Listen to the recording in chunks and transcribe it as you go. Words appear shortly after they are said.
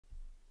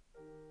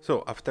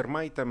So after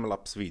my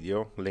time-lapse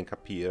video, link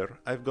up here,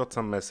 I've got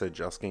some message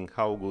asking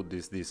how good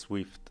is this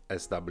Swift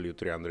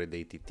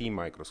SW380T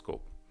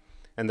microscope.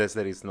 And as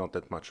there is not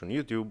that much on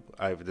YouTube,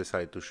 I've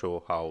decided to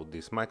show how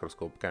this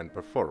microscope can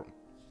perform.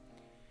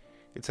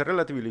 It's a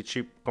relatively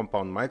cheap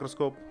compound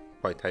microscope,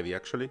 quite heavy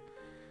actually.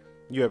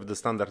 You have the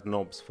standard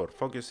knobs for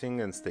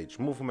focusing and stage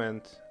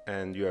movement,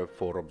 and you have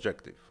 4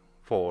 objectives,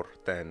 4,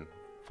 10,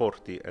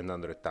 40 and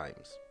 100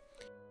 times.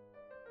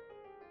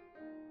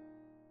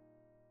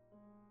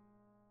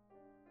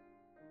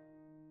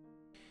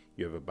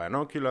 You have a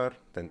binocular,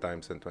 10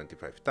 times and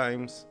 25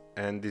 times,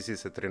 and this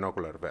is a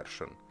trinocular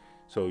version,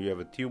 so you have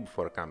a tube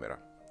for a camera.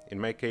 In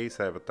my case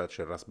I have attached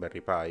a Raspberry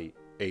Pi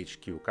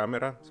HQ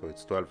camera, so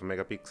it's 12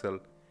 megapixel,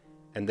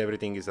 and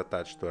everything is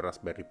attached to a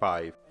Raspberry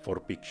Pi for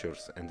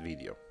pictures and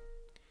video.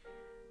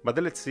 But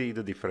let's see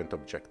the different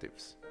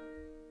objectives.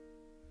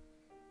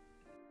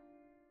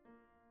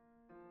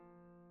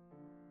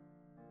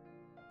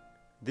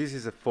 This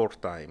is a 4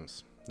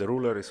 times. The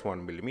ruler is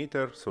 1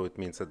 mm, so it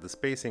means that the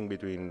spacing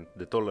between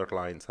the taller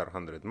lines are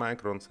 100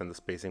 microns and the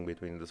spacing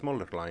between the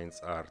smaller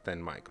lines are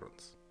 10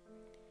 microns.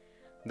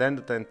 Then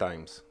the 10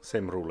 times,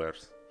 same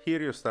rulers.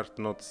 Here you start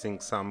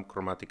noticing some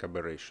chromatic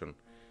aberration.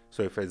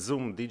 So if I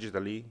zoom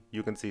digitally,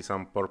 you can see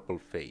some purple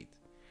fade.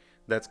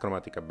 That's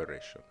chromatic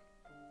aberration.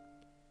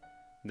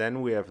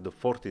 Then we have the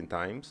 14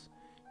 times.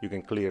 You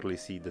can clearly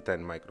see the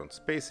 10 micron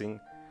spacing.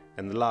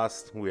 And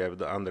last we have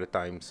the 100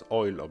 times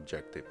oil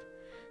objective.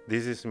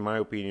 This is, in my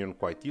opinion,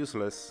 quite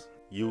useless.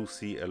 You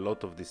see a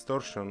lot of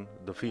distortion,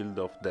 the field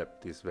of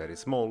depth is very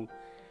small,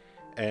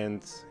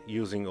 and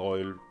using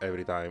oil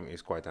every time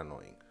is quite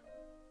annoying.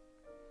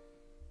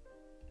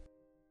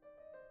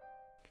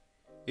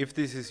 If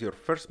this is your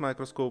first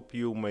microscope,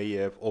 you may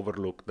have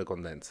overlooked the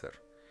condenser.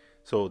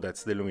 So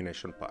that's the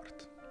illumination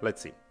part.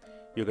 Let's see.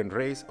 You can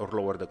raise or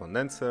lower the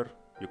condenser,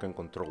 you can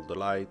control the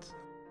light,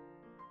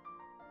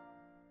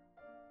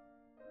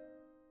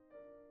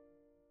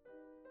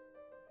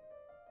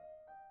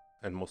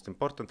 and most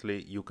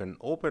importantly, you can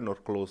open or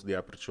close the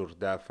aperture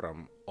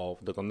diaphragm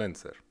of the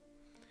condenser.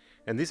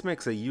 And this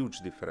makes a huge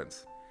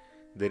difference.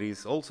 There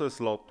is also a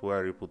slot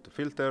where you put the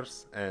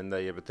filters, and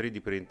I have a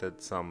 3D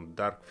printed some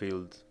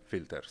darkfield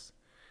filters.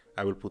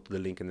 I will put the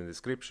link in the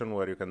description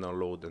where you can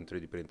download and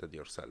 3D print it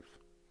yourself.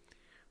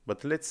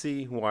 But let's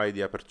see why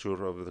the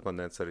aperture of the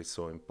condenser is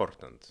so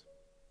important.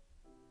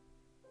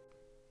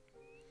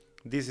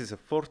 This is a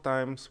 4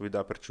 times with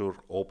aperture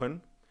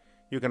open.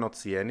 You cannot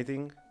see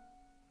anything.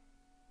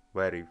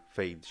 Very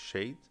fade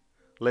shade.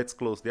 Let's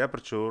close the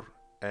aperture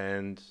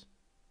and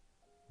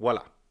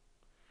voila!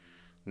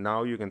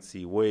 Now you can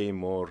see way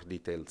more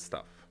detailed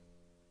stuff.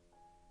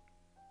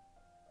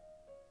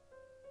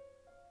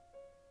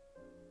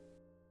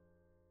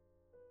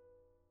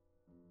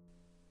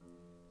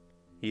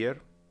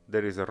 Here,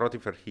 there is a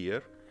rotifer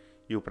here.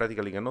 You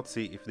practically cannot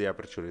see if the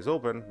aperture is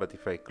open, but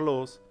if I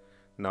close,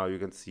 now you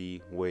can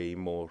see way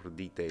more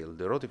detailed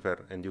the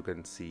rotifer and you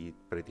can see it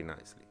pretty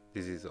nicely.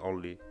 This is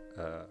only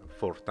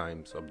 4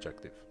 times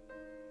objective.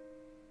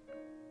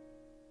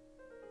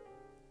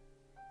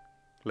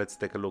 Let's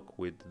take a look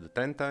with the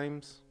 10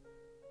 times.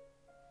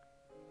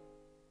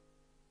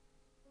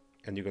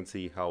 And you can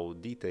see how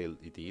detailed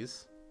it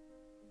is.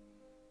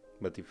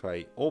 But if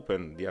I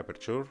open the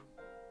aperture,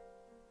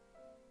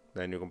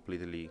 then you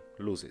completely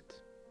lose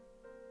it.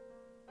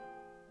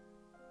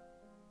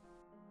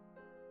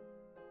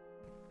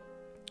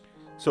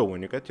 So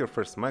when you get your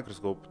first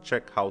microscope,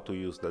 check how to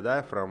use the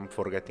diaphragm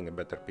for getting a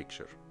better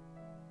picture.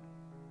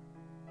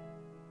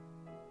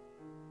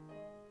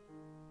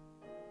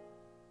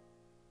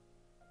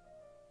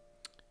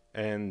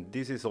 And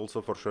this is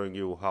also for showing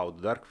you how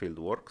the dark field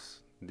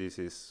works. This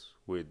is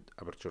with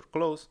aperture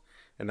closed,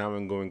 and now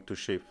I'm going to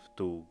shift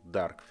to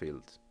dark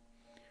field.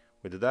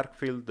 With the dark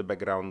field, the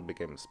background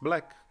becomes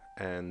black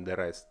and the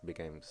rest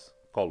becomes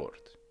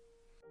colored.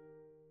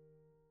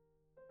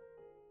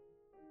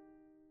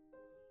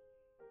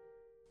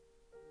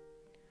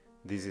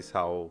 This is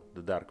how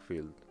the dark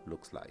field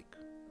looks like.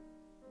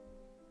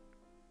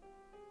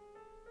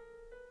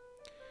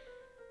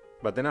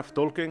 But enough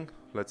talking,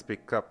 let's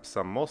pick up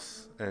some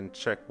moss and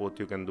check what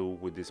you can do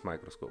with this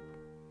microscope.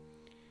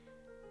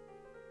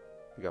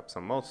 Pick up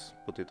some moss,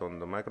 put it on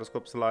the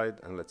microscope slide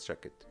and let's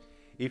check it.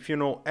 If you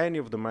know any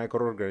of the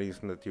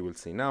microorganisms that you will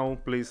see now,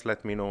 please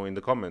let me know in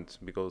the comments,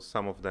 because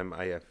some of them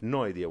I have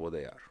no idea what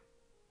they are.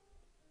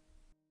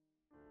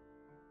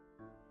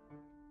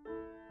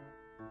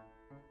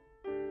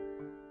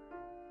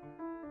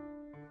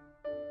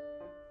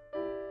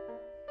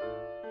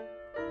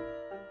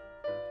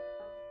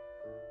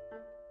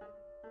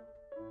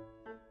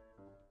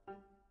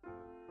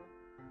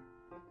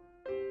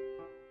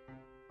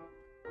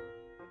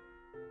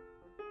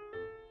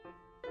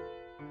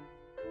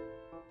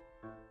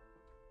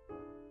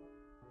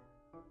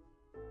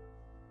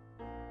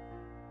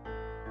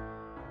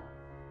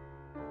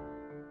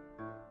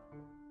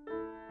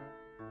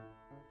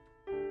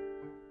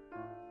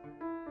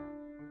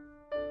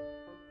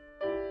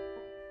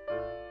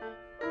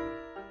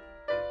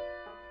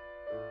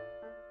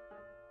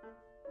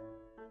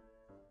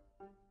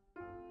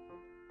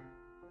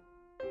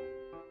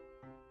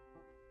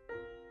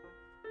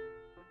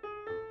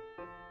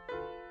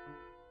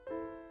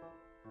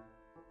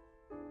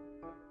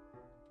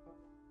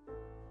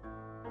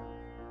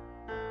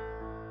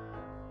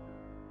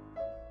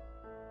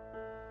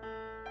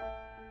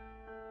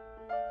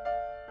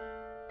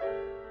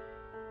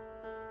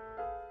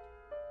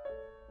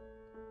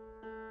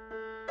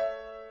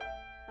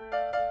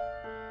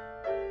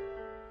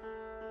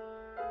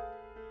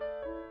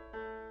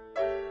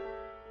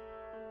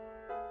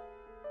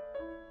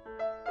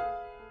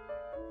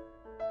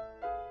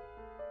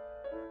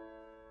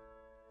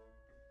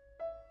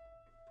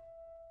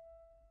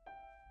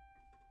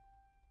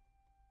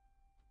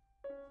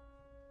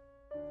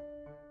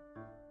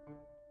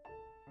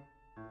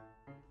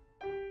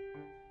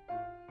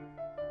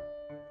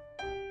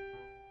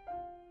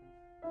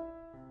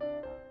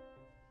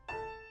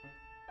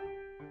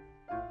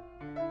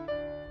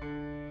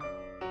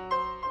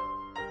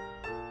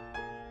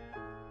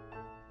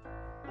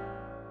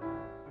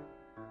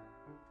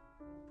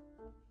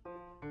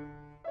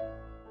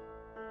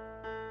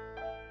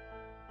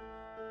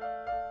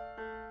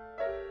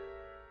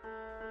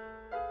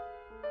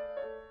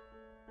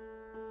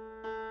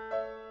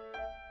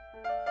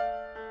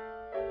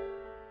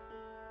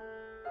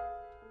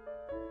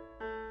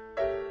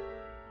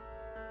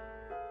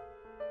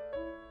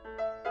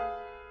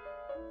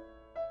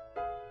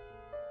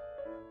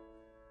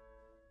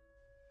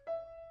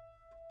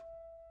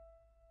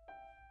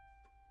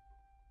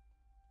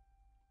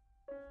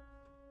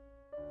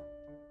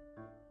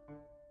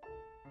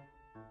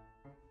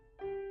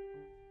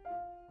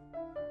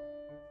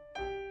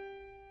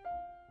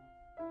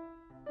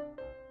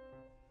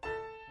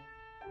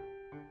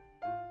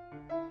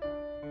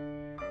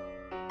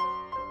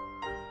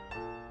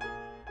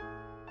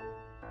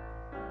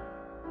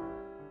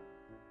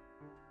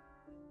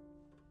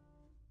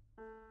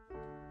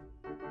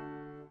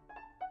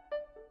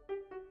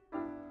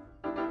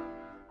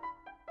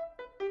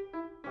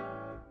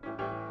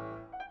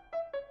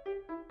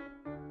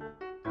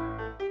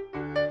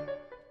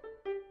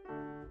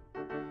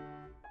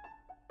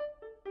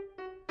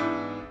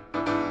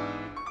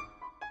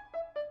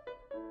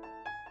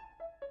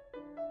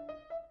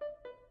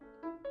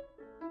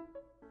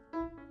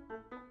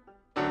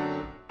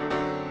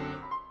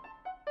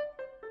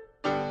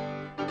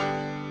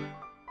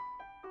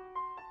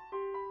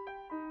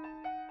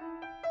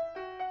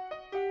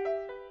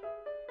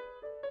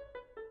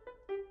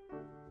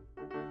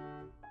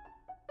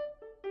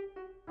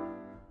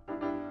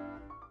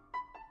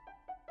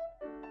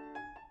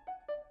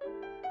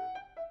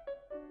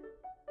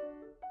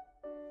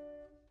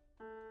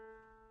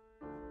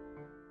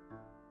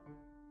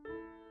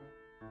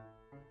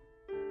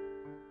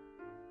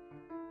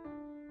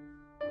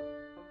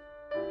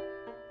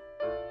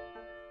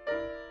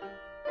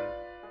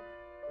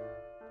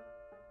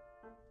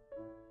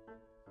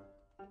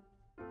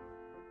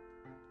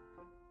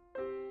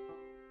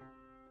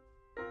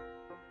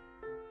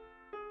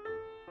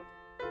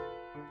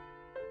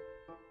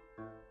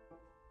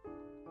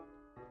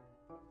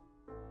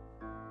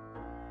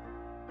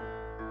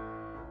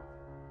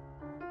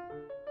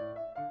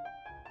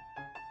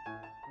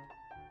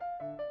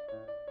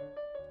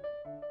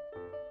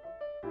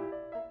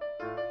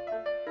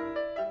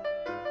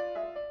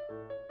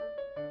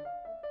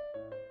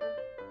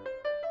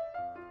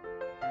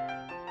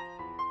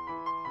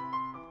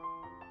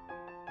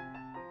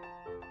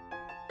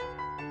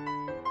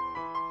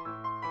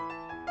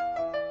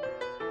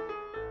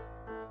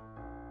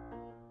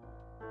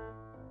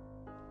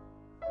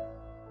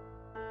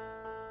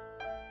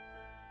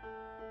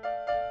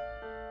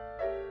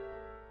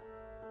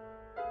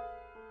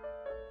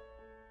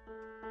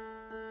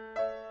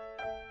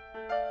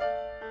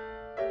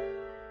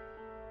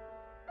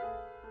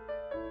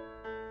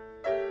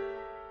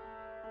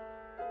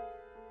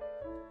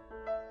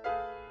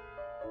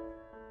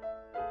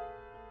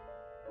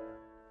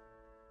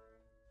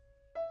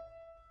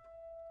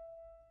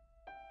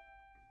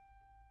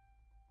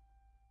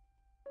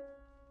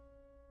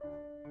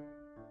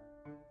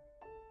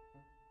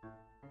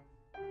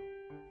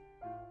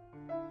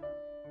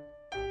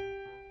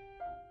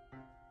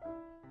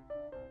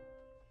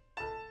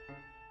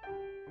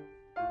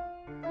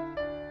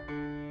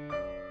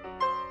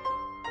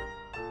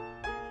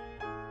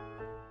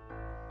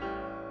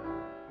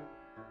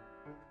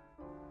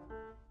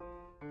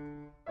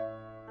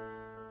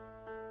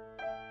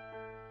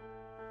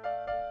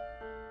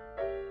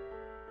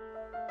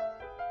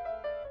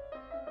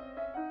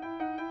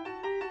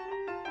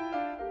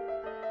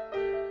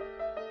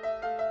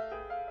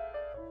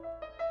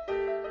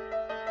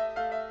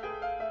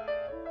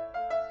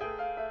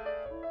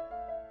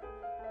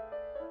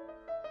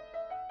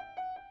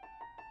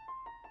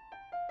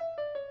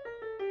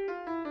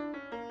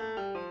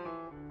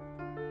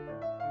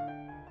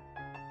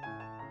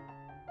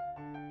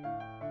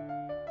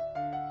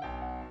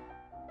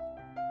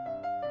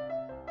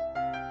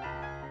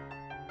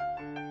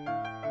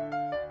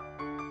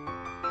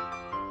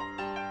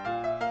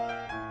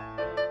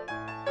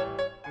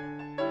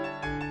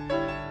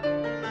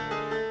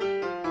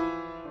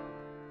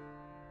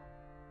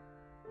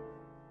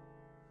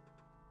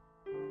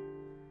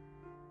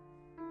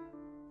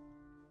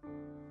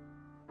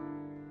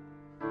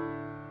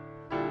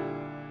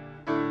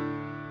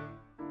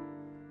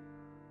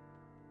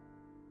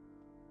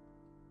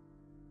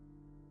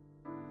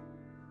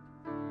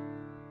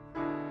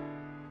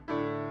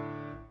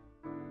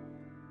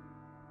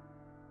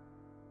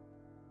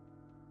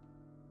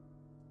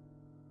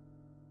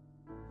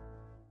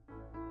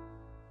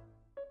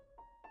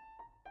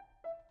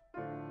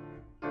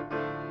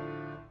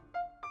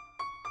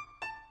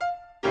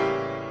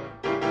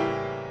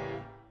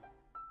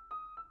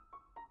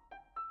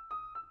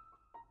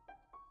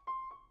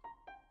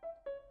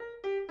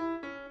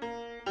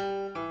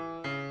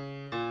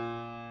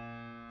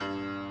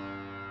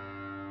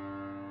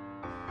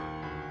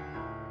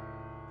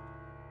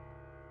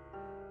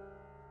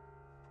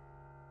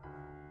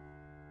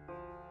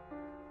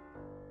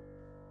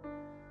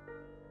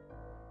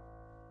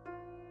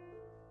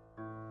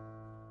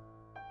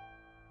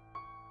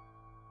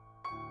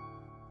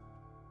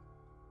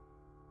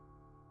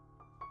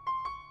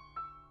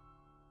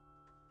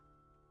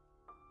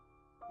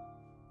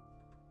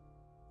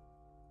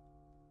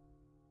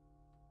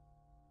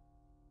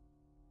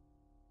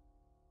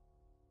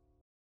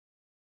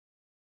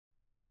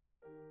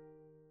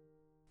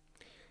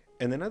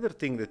 And another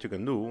thing that you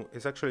can do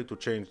is actually to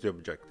change the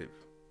objective.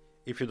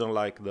 If you don't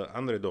like the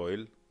 100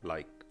 oil,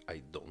 like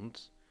I don't,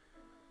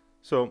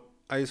 so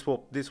I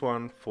swapped this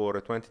one for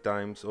a 20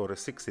 times or a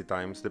 60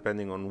 times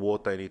depending on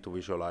what I need to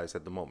visualize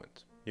at the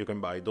moment. You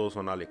can buy those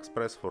on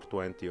AliExpress for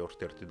 $20 or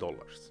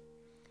 $30.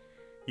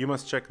 You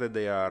must check that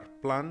they are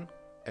plan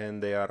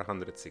and they are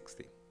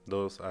 160.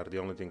 Those are the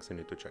only things you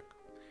need to check.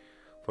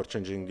 For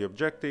changing the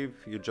objective,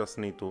 you just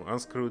need to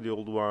unscrew the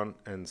old one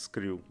and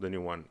screw the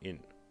new one in.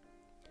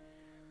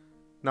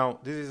 Now,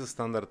 this is a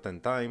standard 10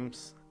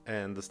 times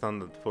and the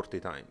standard 40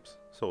 times.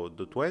 So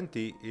the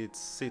 20, it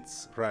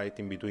sits right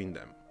in between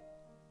them.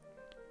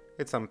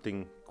 It's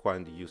something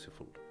quite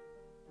useful.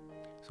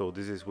 So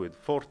this is with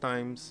 4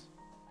 times.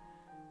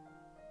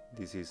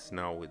 This is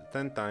now with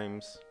 10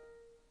 times.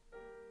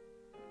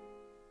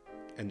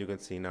 And you can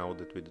see now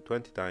that with the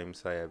 20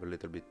 times I have a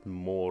little bit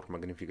more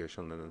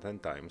magnification than the 10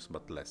 times,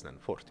 but less than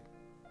 40.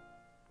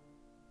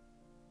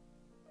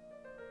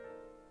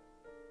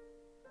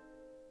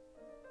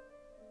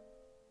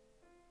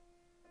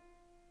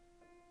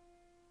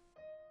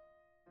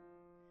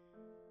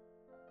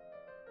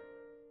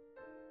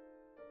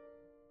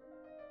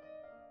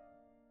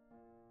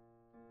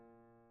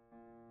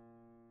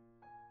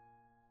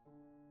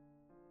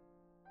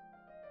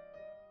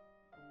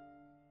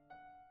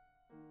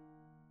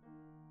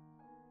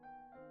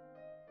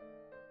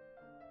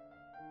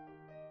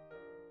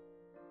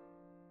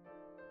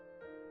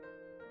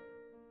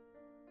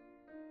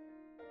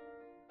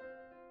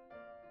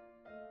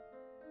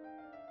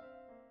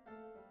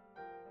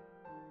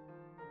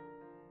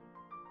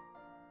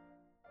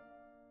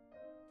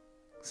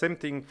 Same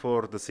thing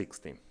for the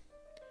 60.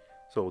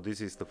 So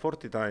this is the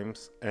 40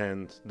 times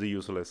and the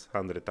useless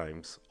 100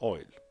 times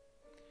oil.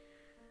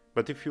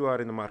 But if you are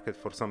in the market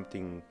for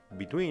something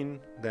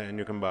between, then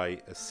you can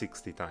buy a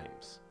 60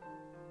 times,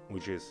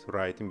 which is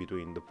right in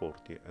between the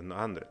 40 and the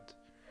 100.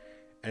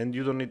 And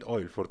you don't need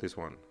oil for this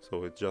one,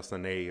 so it's just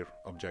an air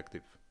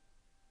objective.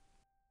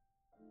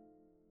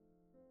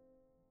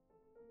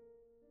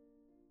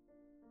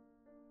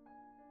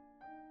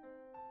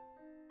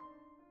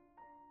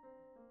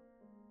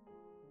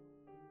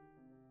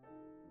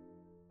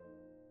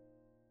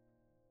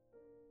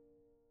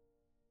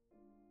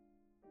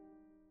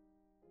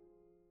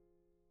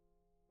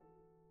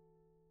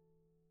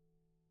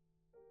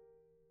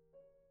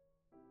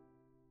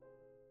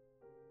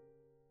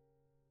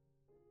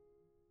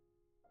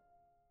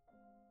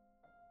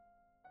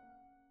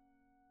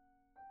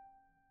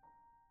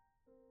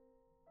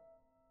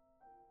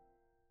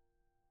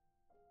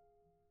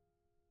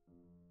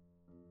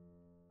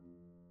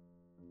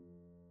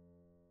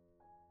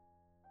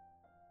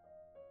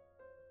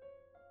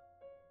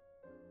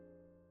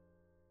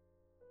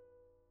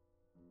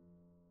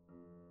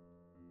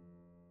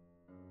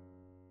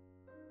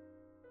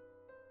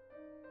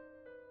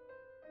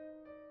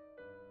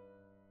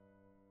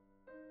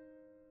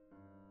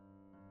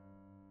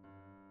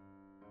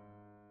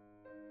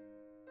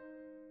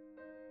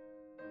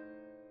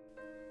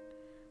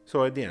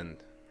 So at the end,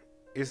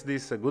 is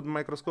this a good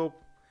microscope?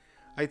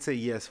 I'd say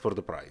yes for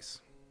the price.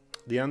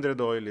 The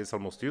 100 oil is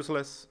almost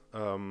useless,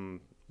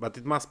 but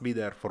it must be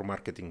there for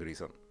marketing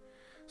reason.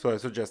 So I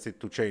suggest it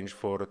to change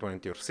for a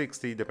 20 or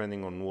 60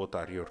 depending on what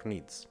are your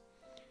needs.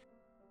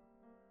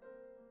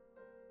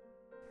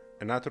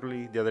 And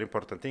naturally, the other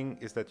important thing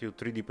is that you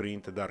 3D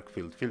print a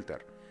darkfield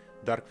filter.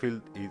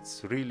 Darkfield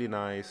is really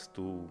nice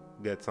to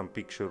get some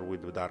picture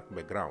with a dark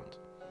background.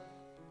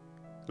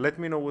 Let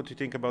me know what you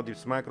think about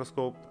this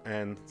microscope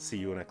and see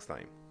you next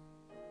time.